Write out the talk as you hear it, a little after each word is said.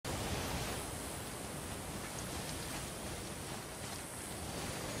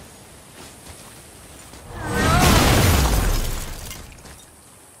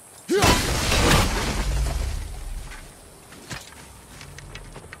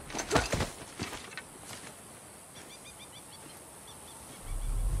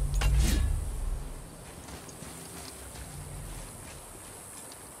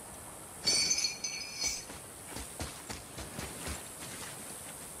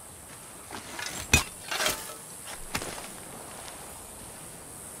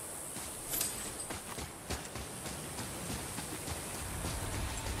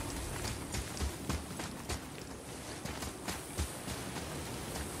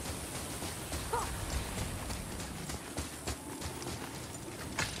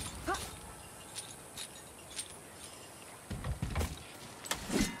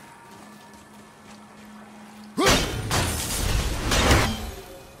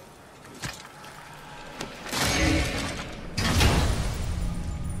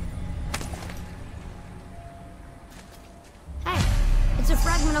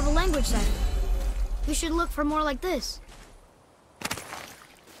language cipher. We should look for more like this.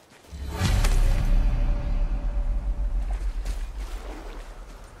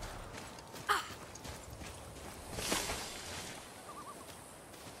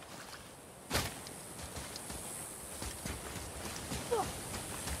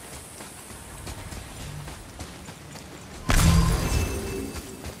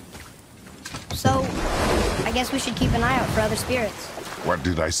 So, I guess we should keep an eye out for other spirits. What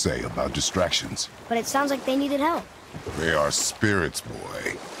did I say about distractions? But it sounds like they needed help. They are spirits,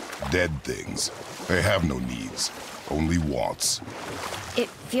 boy. Dead things. They have no needs, only wants. It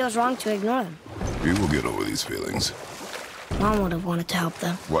feels wrong to ignore them. We will get over these feelings. Mom would have wanted to help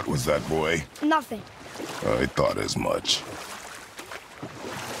them. What was that, boy? Nothing. I thought as much.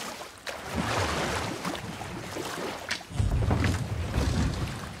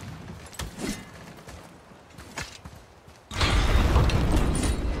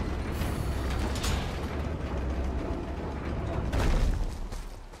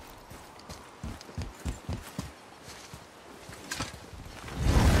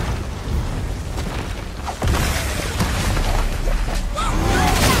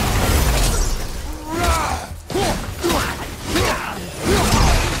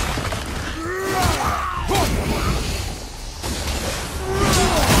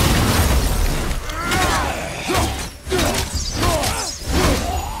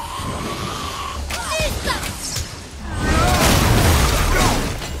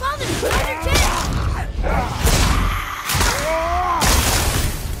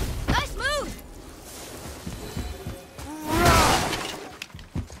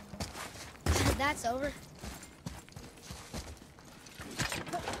 That's over.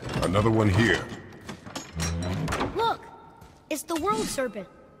 Another one here. Look! It's the world serpent.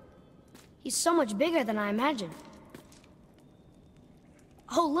 He's so much bigger than I imagined.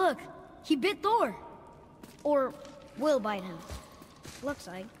 Oh, look! He bit Thor! Or will bite him. Looks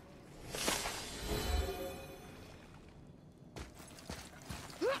like.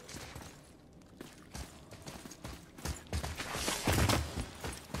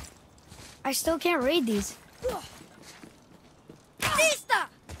 I still can't read these. Vista! What is that?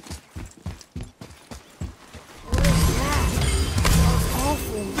 That's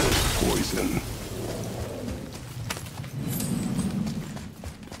awful. Poison.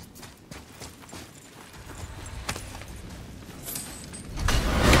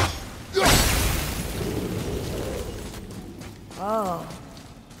 Oh.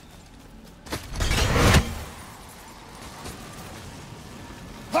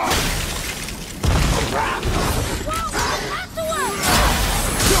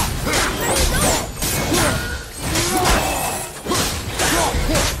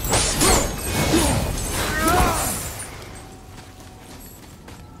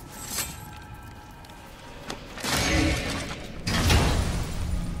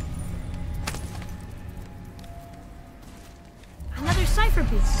 Another cipher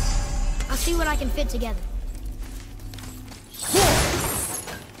piece. I'll see what I can fit together.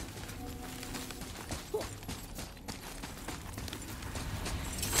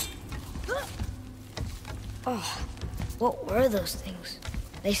 Oh, what were those things?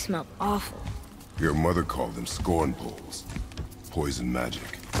 They smelled awful. Your mother called them scorn poles. Poison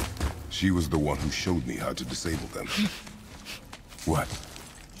magic. She was the one who showed me how to disable them. What?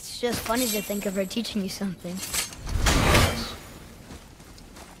 It's just funny to think of her teaching you something.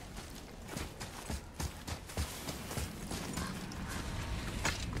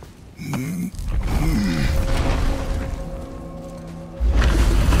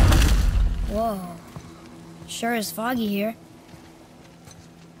 Whoa. Sure is foggy here.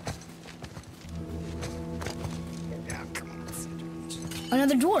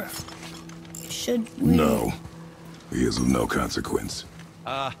 Another dwarf. Should we... No. He is of no consequence.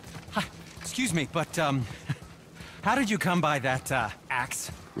 Hi. Excuse me, but, how did you come by that,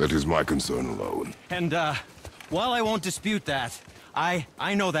 axe? That is my concern alone. And, while I won't dispute that, I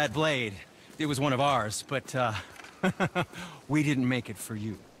know that blade. It was one of ours, but, we didn't make it for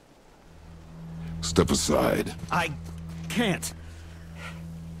you. Step aside. I can't.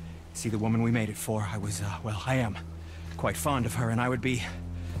 See, the woman we made it for, I was, well, I am quite fond of her, and I would be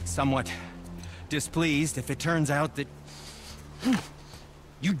somewhat displeased if it turns out that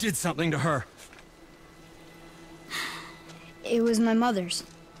you did something to her. It was my mother's.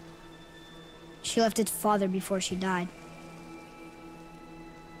 She left its father before she died.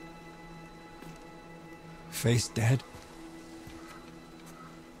 Face dead?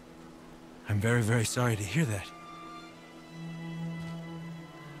 I'm very, very sorry to hear that.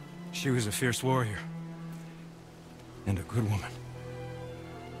 She was a fierce warrior. And a good woman.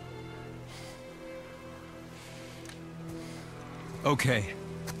 Okay.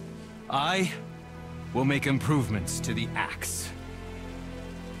 I will make improvements to the axe.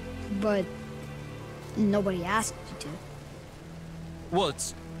 But nobody asked you to. Well,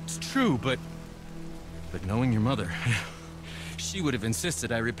 it's true, but knowing your mother, she would have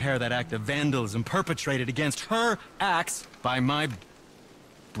insisted I repair that act of vandalism perpetrated against her axe by my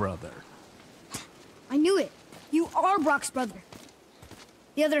brother. I knew it. You are Brock's brother.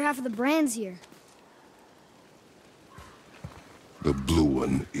 The other half of the brand's here. The blue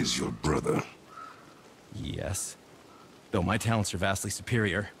one is your brother. Yes. Though my talents are vastly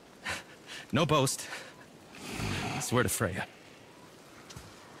superior. No boast. I swear to Freya.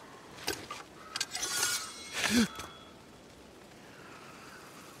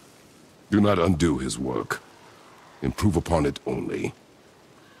 Do not undo his work. Improve upon it only.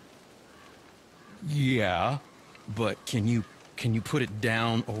 Yeah, but can you put it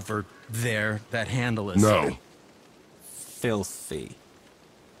down over there? That handle is... No. Filthy.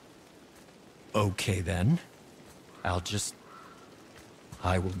 Okay then. I will just...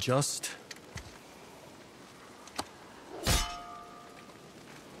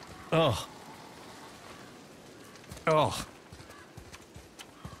 Oh. Oh.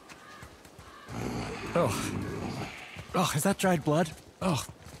 Oh. Oh, is that dried blood? Oh.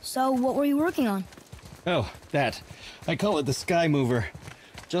 So, what were you working on? Oh, that. I call it the Sky Mover.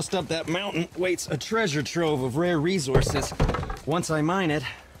 Just up that mountain waits a treasure trove of rare resources. Once I mine it,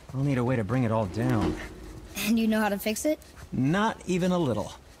 I'll need a way to bring it all down. And you know how to fix it? Not even a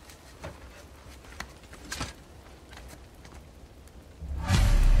little.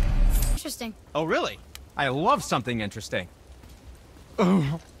 Interesting. Oh, really? I love something interesting.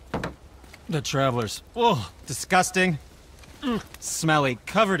 Oh. The travelers. Oh, disgusting. Smelly,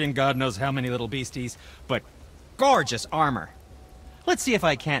 covered in God knows how many little beasties, but gorgeous armor. Let's see if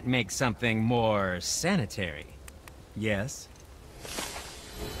I can't make something more sanitary. Yes?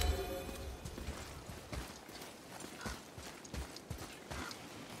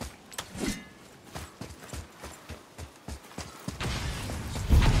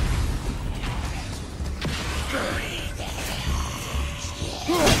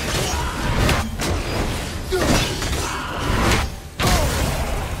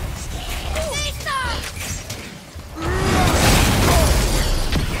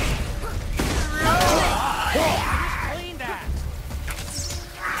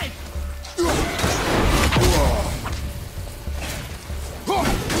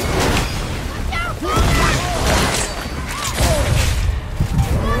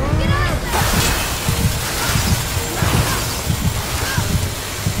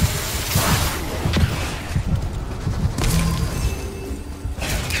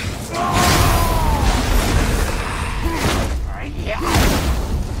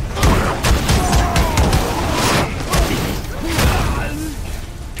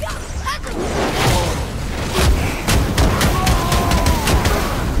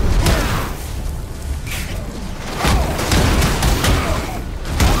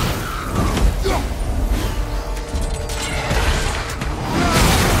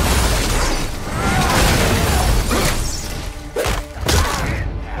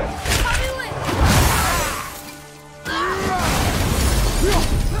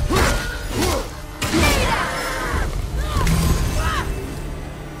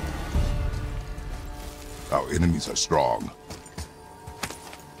 Our enemies are strong.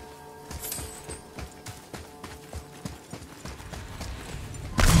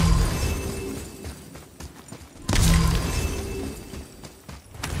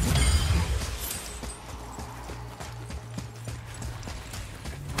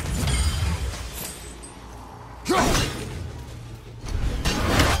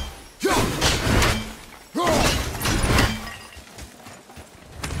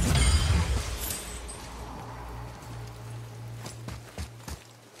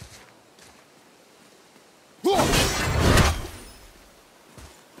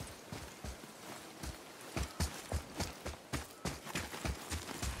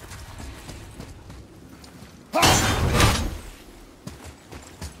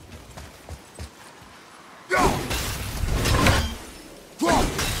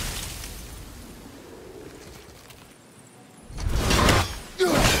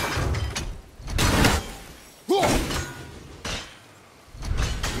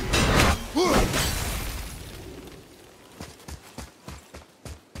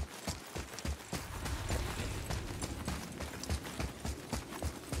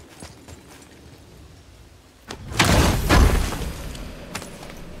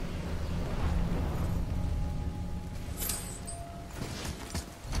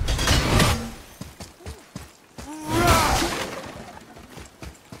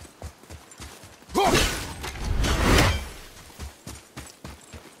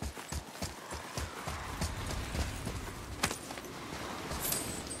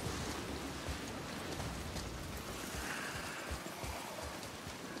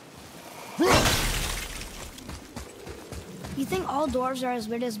 You think all dwarves are as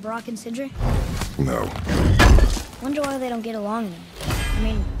weird as Brock and Sidra? No. Wonder why they don't get along anymore. I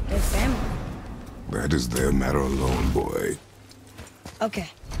mean, they're family. That is their matter alone, boy. Okay.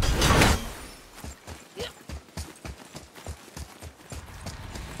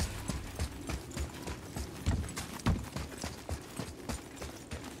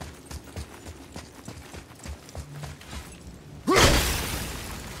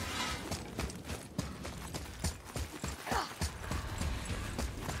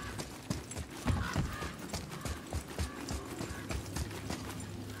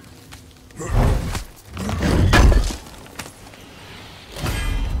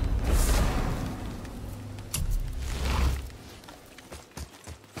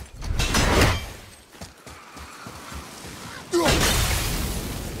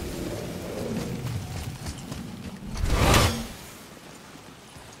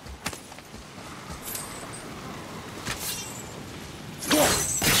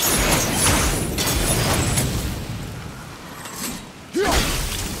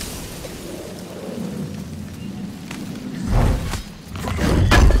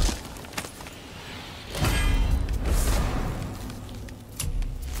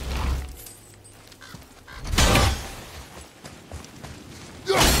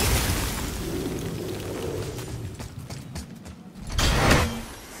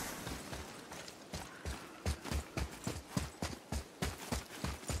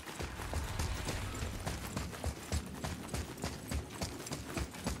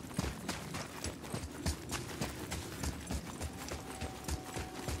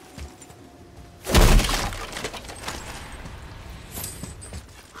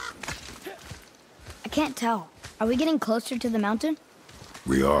 I can't tell. Are we getting closer to the mountain?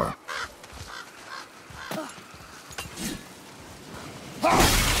 We are.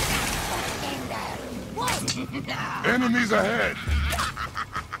 Enemies ahead!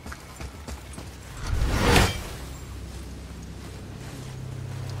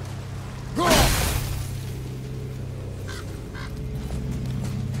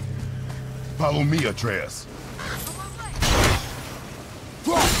 Follow me, Atreus.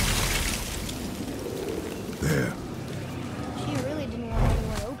 There. She really didn't want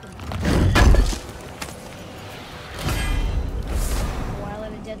anyone to open it. Why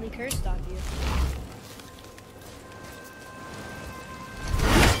let a deadly curse stop you?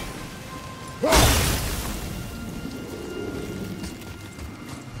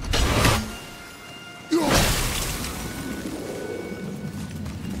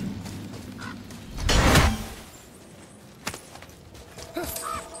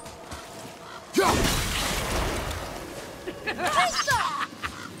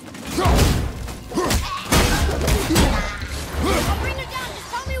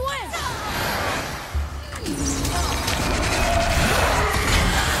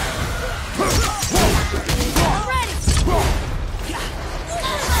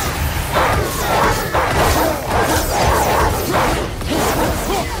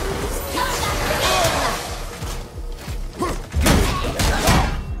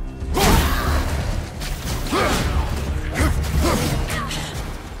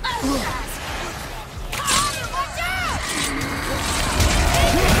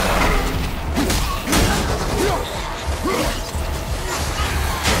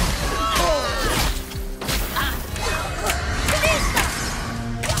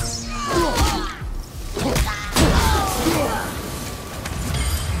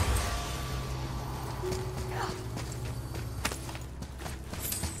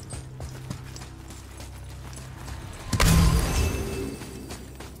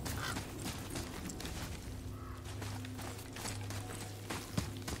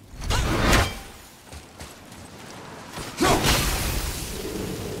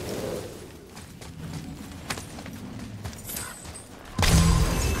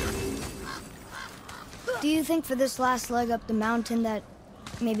 Do you think for this last leg up the mountain that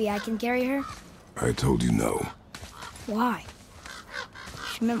maybe I can carry her? I told you no. Why?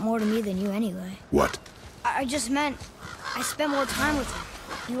 She meant more to me than you anyway. What? I just meant I spent more time with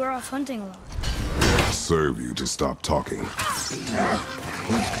her. You were off hunting a lot. Serve you to stop talking. It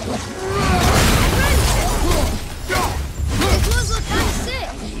does look kind of sick.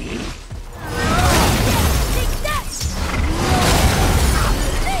 Take that!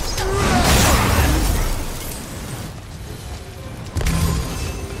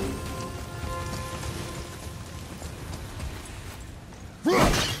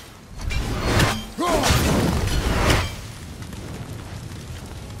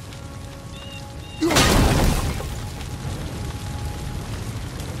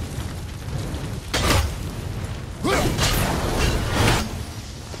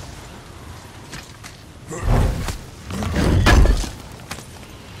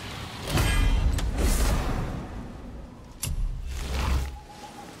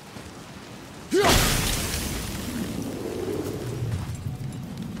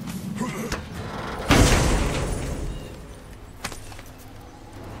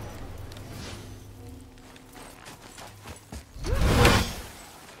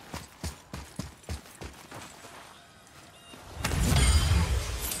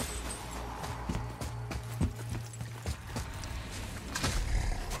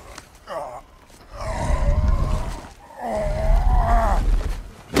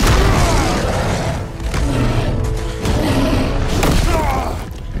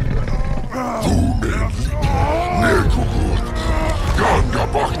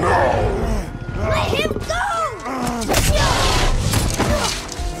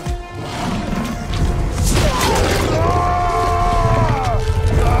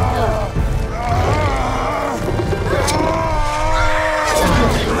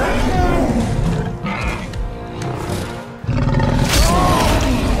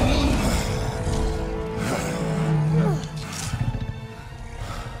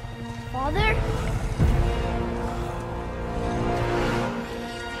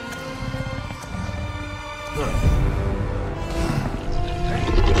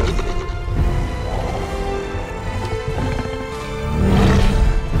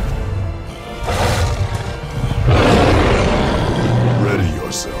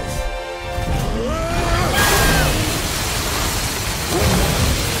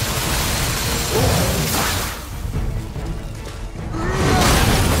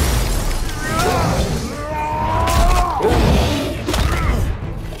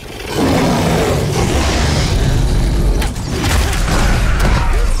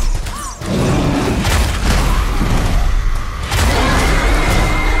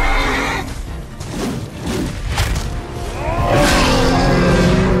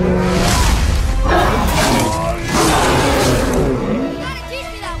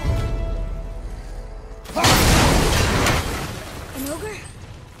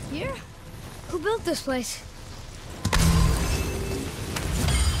 built this place?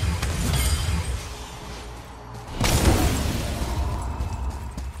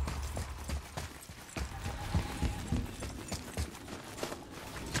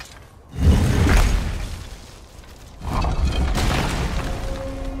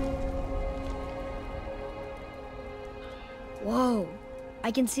 Whoa.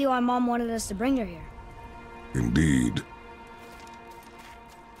 I can see why Mom wanted us to bring her here. Indeed.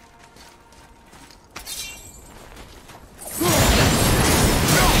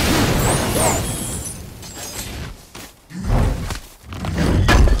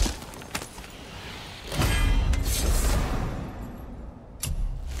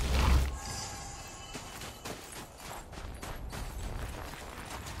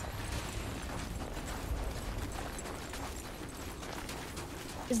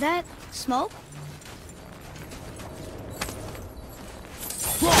 Is that smoke?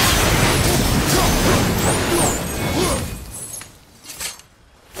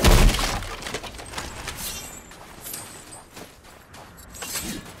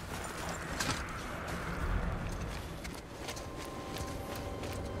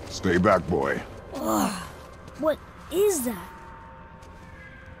 Stay back, boy. Ugh. What is that?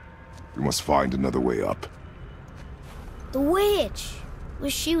 We must find another way up. The witch!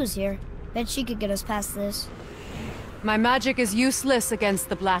 Wish she was here. Bet she could get us past this. My magic is useless against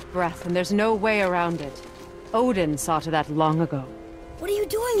the Black Breath, and there's no way around it. Odin saw to that long ago. What are you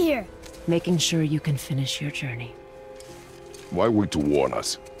doing here? Making sure you can finish your journey. Why wait to warn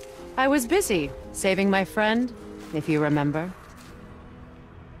us? I was busy, saving my friend, if you remember.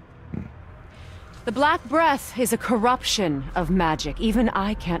 The Black Breath is a corruption of magic even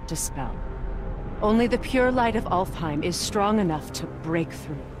I can't dispel. Only the pure light of Alfheim is strong enough to break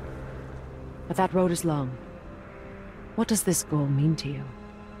through. But that road is long. What does this goal mean to you?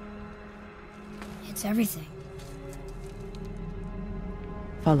 It's everything.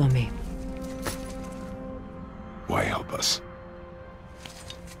 Follow me. Why help us?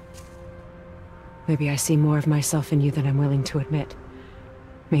 Maybe I see more of myself in you than I'm willing to admit.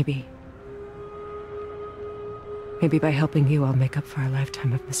 Maybe by helping you, I'll make up for a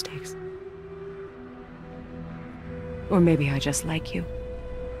lifetime of mistakes. Or maybe I just like you.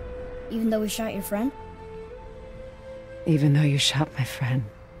 Even though we shot your friend? Even though you shot my friend,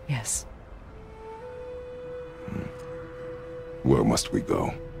 yes. Where must we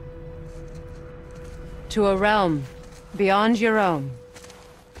go? To a realm beyond your own.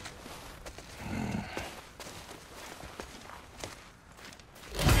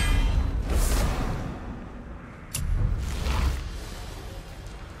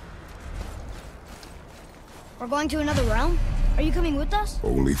 We're going to another realm? Are you coming with us?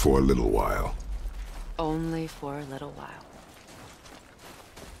 Only for a little while. Only for a little while.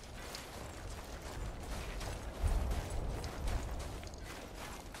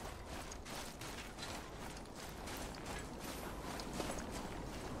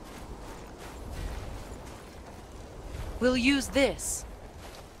 We'll use this.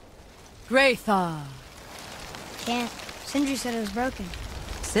 Greythaw. Can't. Sindri said it was broken.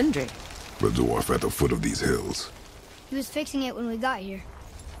 Sindri. The dwarf at the foot of these hills. He was fixing it when we got here.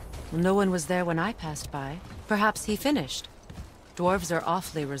 No one was there when I passed by. Perhaps he finished. Dwarves are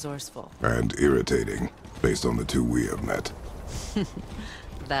awfully resourceful. And irritating, based on the two we have met.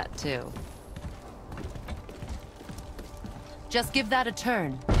 That too. Just give that a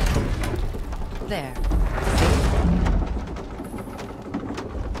turn. There.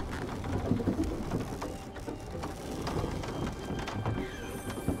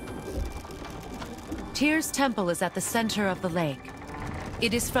 Tyr's temple is at the center of the lake.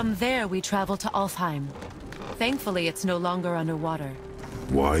 It is from there we travel to Alfheim. Thankfully, it's no longer underwater.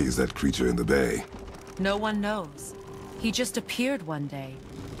 Why is that creature in the bay? No one knows. He just appeared one day.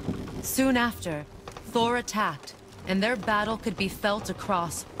 Soon after, Thor attacked, and their battle could be felt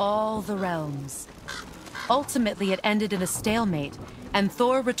across all the realms. Ultimately, it ended in a stalemate, and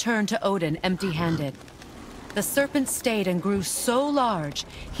Thor returned to Odin empty-handed. The serpent stayed and grew so large,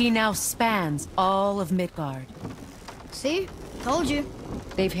 he now spans all of Midgard. See? Told you.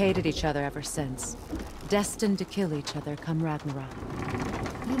 They've hated each other ever since. Destined to kill each other come Ragnarok.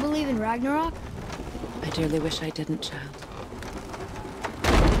 You believe in Ragnarok? I dearly wish I didn't, child.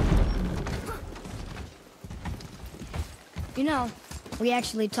 You know, we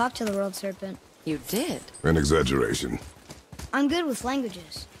actually talked to the World Serpent. You did? An exaggeration. I'm good with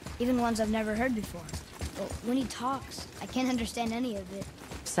languages, even ones I've never heard before. But when he talks, I can't understand any of it.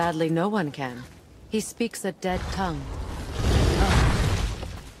 Sadly, no one can. He speaks a dead tongue.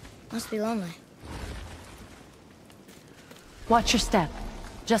 Must be lonely. Watch your step.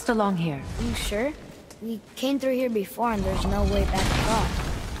 just along here. You sure? We came through here before and there's no way back across.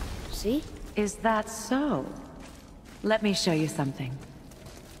 See? Is that so? Let me show you something.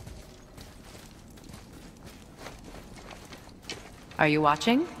 Are you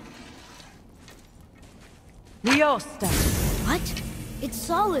watching? Liosta! What? It's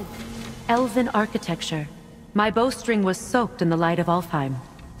solid. Elven architecture. My bowstring was soaked in the light of Alfheim.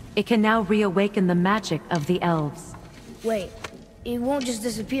 It can now reawaken the magic of the elves. Wait, it won't just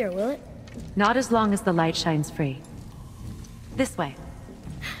disappear, will it? Not as long as the light shines free. This way.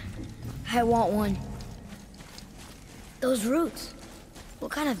 I want one. Those roots.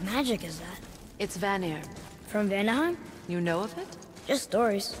 What kind of magic is that? It's Vanir. From Vanaheim? You know of it? Just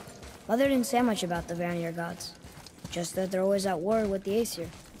stories. Mother didn't say much about the Vanir gods. Just that they're always at war with the Aesir.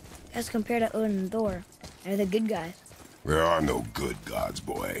 As compared to Odin and Thor, they're the good guys. There are no good gods,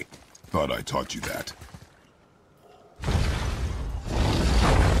 boy. Thought I taught you that.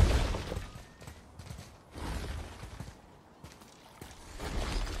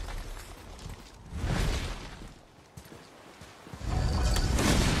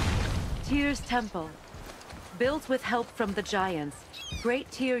 Tyr's temple. Built with help from the giants, Great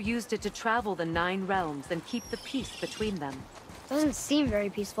Tyr used it to travel the 9 realms and keep the peace between them. Doesn't seem very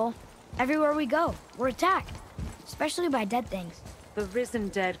peaceful. Everywhere we go, we're attacked. Especially by dead things. The risen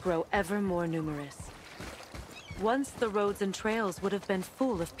dead grow ever more numerous. Once the roads and trails would have been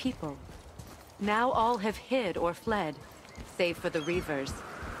full of people. Now all have hid or fled, save for the Reavers,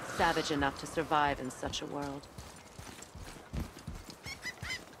 savage enough to survive in such a world.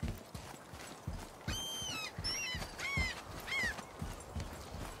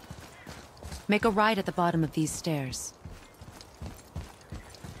 Make a right at the bottom of these stairs.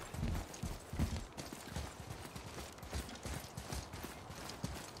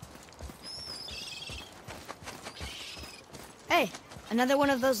 Hey, another one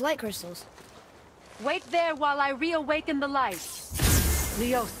of those light crystals. Wait there while I reawaken the light.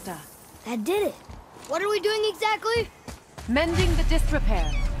 Liosta. That did it. What are we doing exactly? Mending the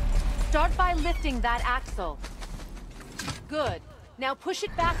disrepair. Start by lifting that axle. Good. Now push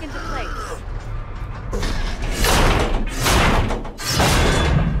it back into place.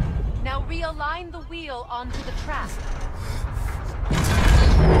 Now realign the wheel onto the track.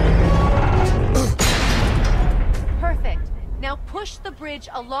 Perfect. Now push the bridge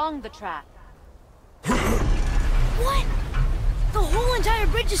along the track. What? The whole entire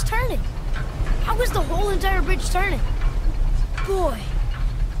bridge is turning. How is the whole entire bridge turning? Boy,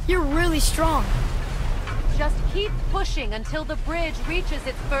 you're really strong. Just keep pushing until the bridge reaches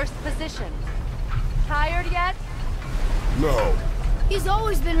its first position. Tired yet? No. He's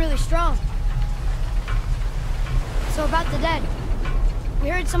always been really strong. So about the dead. We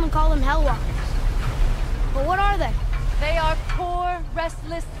heard someone call them Hellwalkers. But what are they? They are poor,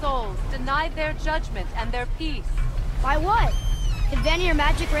 restless souls, denied their judgment and their peace. By what? Could Vanir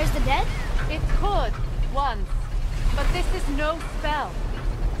magic raise the dead? It could, once. But this is no spell.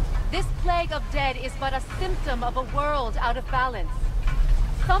 This plague of dead is but a symptom of a world out of balance.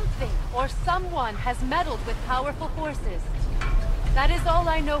 Something or someone has meddled with powerful forces. That is all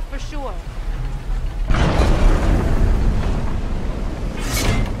I know for sure.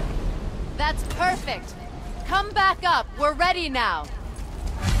 That's perfect. Come back up. We're ready now.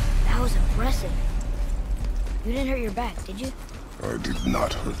 That was impressive. You didn't hurt your back, did you? I did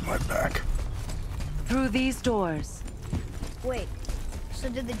not hurt my back. Through these doors. Wait, so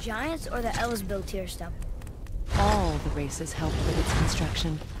did the Giants or the elves build Tyr stuff? All the races helped with its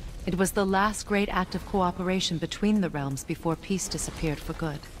construction. It was the last great act of cooperation between the realms before peace disappeared for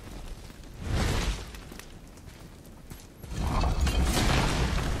good.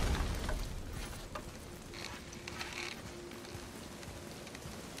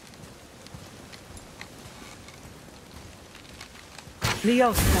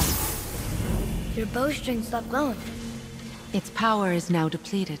 Liosta. Your bowstring stopped glowing. Its power is now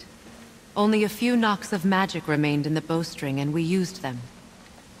depleted. Only a few knocks of magic remained in the bowstring, and we used them.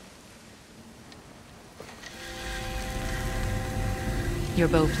 Your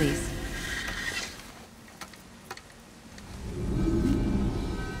bow, please.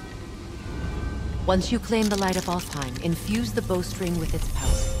 Once you claim the light of Alfheim, infuse the bowstring with its power.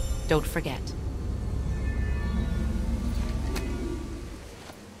 Don't forget.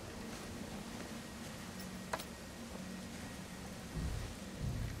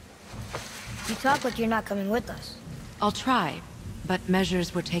 You talk like you're not coming with us. I'll try, but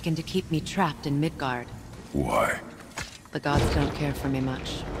measures were taken to keep me trapped in Midgard. Why? The gods don't care for me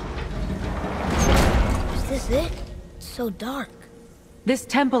much. Is this it? It's so dark. This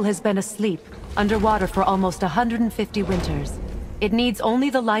temple has been asleep, underwater for almost 150 winters. It needs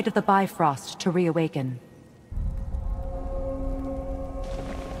only the light of the Bifrost to reawaken.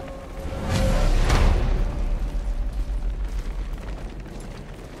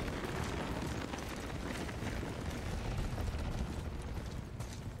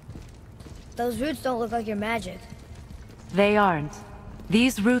 Those roots don't look like your magic. They aren't.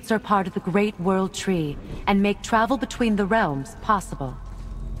 These roots are part of the Great World Tree, and make travel between the realms possible.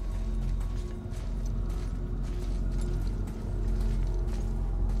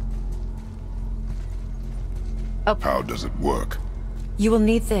 How does it work? You will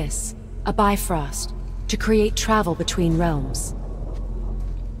need this, a Bifrost, to create travel between realms.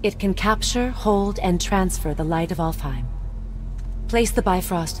 It can capture, hold, and transfer the light of Alfheim. Place the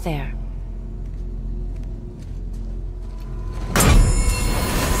Bifrost there.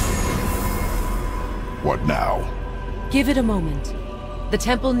 What now? Give it a moment. The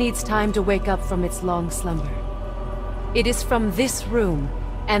temple needs time to wake up from its long slumber. It is from this room,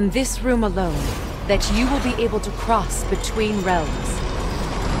 and this room alone, that you will be able to cross between realms.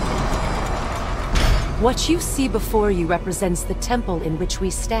 What you see before you represents the temple in which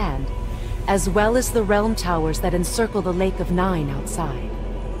we stand, as well as the realm towers that encircle the Lake of Nine outside.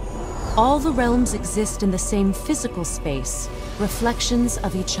 All the realms exist in the same physical space, reflections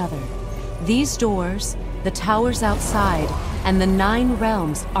of each other. These doors, the towers outside, and the 9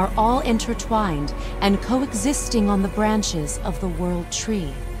 realms are all intertwined and coexisting on the branches of the World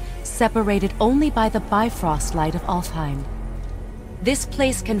Tree, separated only by the Bifrost light of Alfheim. This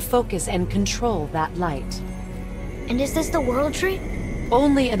place can focus and control that light. And is this the World Tree?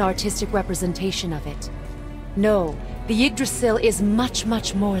 Only an artistic representation of it. No, the Yggdrasil is much,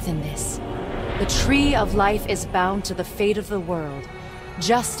 much more than this. The Tree of Life is bound to the fate of the world,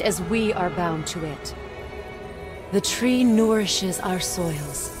 just as we are bound to it. The tree nourishes our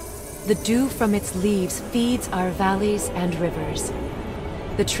soils. The dew from its leaves feeds our valleys and rivers.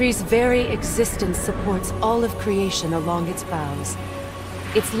 The tree's very existence supports all of creation along its boughs.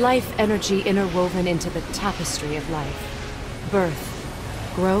 Its life energy interwoven into the tapestry of life.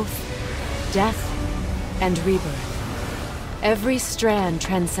 Birth, growth, death, and rebirth. Every strand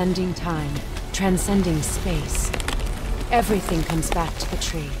transcending time, transcending space. Everything comes back to the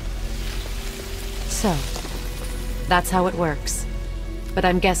tree. So, that's how it works. But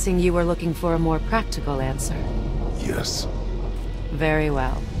I'm guessing you were looking for a more practical answer. Yes. Very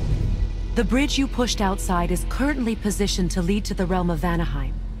well. The bridge you pushed outside is currently positioned to lead to the realm of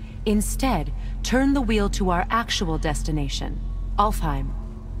Vanaheim. Instead, turn the wheel to our actual destination, Alfheim.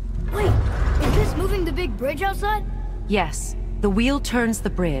 Wait, is this moving the big bridge outside? Yes. The wheel turns the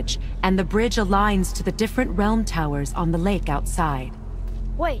bridge, and the bridge aligns to the different realm towers on the lake outside.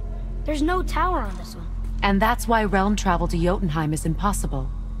 Wait, there's no tower on this one. And that's why realm travel to Jotunheim is impossible.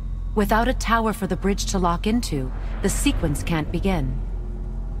 Without a tower for the bridge to lock into, the sequence can't begin.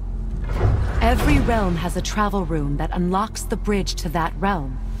 Every realm has a travel room that unlocks the bridge to that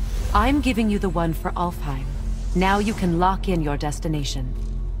realm. I'm giving you the one for Alfheim. Now you can lock in your destination.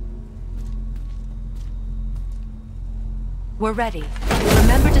 We're ready.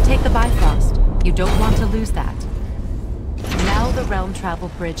 Remember to take the Bifrost. You don't want to lose that. Now the realm travel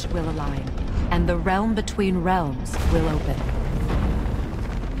bridge will align, and the realm between realms will open.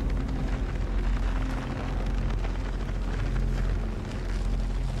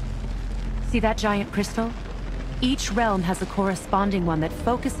 See that giant crystal? Each realm has a corresponding one that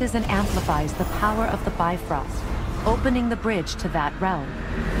focuses and amplifies the power of the Bifrost, opening the bridge to that realm.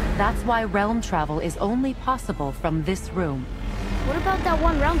 That's why realm travel is only possible from this room. What about that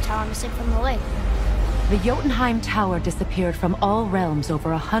one realm tower missing from the lake? The Jotunheim Tower disappeared from all realms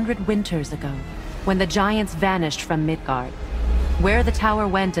over 100 winters ago, when the giants vanished from Midgard. Where the tower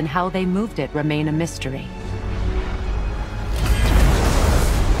went and how they moved it remain a mystery.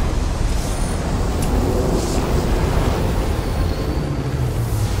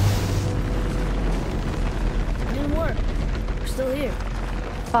 It didn't work. We're still here.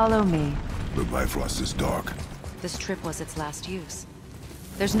 Follow me. The Bifrost is dark. This trip was its last use.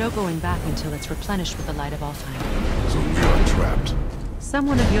 There's no going back until it's replenished with the light of Alfheim. So we are trapped.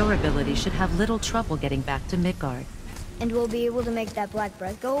 Someone of your ability should have little trouble getting back to Midgard. And we'll be able to make that black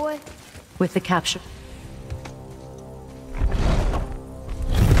breath go away? With the capture...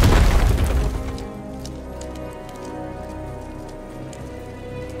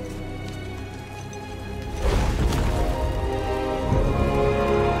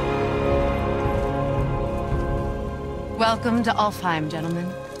 Welcome to Alfheim, gentlemen.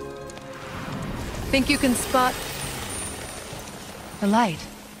 Think you can spot... the light?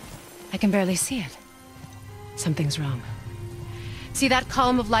 I can barely see it. Something's wrong. See that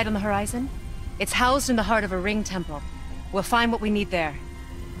column of light on the horizon? It's housed in the heart of a ring temple. We'll find what we need there.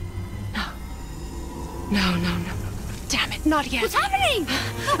 No. No, no, no. Damn it, not yet. What's happening?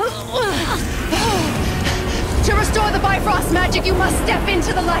 To restore the Bifrost magic, you must step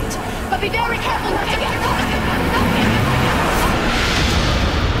into the light. But be very careful not to get caught.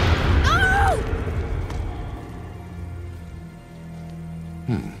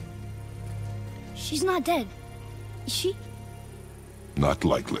 She's not dead. Is she? Not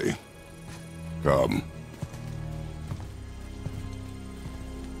likely. Come.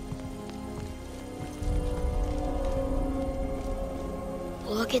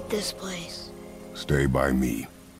 Look at this place. Stay by me.